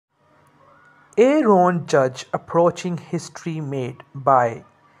Aaron Judge approaching history made by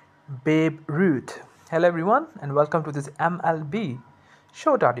Babe Ruth. Hello everyone and welcome to this MLB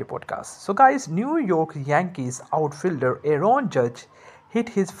short audio podcast. So guys, New York Yankees outfielder Aaron Judge hit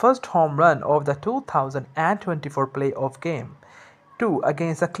his first home run of the 2024 playoff game 2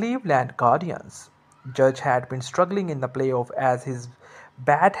 against the Cleveland Guardians. Judge had been struggling in the playoff as his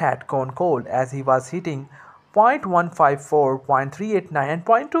bat had gone cold as he was hitting .154, .389 and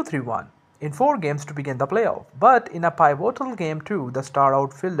 .231 in 4 games to begin the playoff. But in a pivotal game 2, the star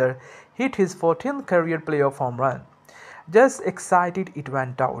outfielder hit his 14th career playoff home run. Just excited it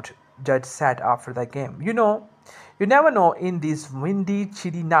went out, Judge said after the game. You never know in these windy,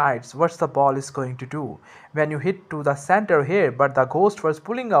 chilly nights what the ball is going to do when you hit to the center here, but the ghost was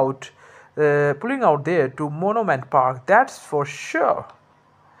pulling out there to Monument Park, that's for sure.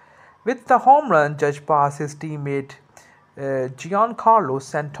 With the home run, Judge passed his teammate Giancarlo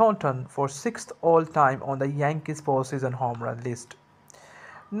Stanton for 6th all-time on the Yankees postseason home run list.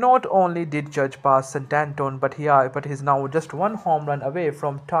 Not only did Judge pass Stanton, but he's now just one home run away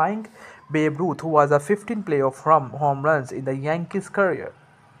from tying Babe Ruth, who was a 15 playoff home runs in the Yankees' career.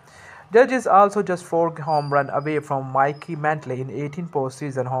 Judge is also just 4 home runs away from Mickey Mantle in 18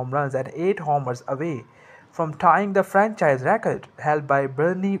 postseason home runs and 8 homers away from tying the franchise record held by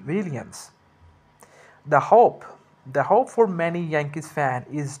Bernie Williams. The hope for many Yankees fans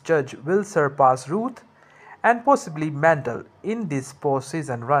is Judge will surpass Ruth and possibly Mantle in this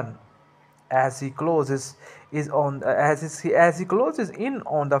postseason run as he closes in on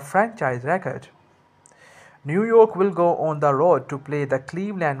the franchise record. New York will go on the road to play the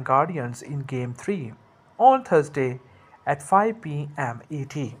Cleveland Guardians in Game 3 on Thursday at 5 p.m.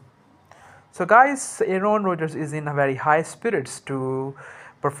 ET. So guys, Aaron Rodgers is in a very high spirits to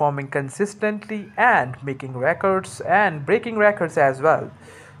performing consistently and making records and breaking records as well.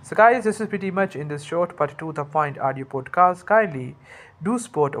 So guys, this is pretty much in this short but to the point audio podcast. Kindly do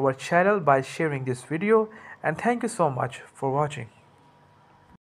support our channel by sharing this video, and thank you so much for watching.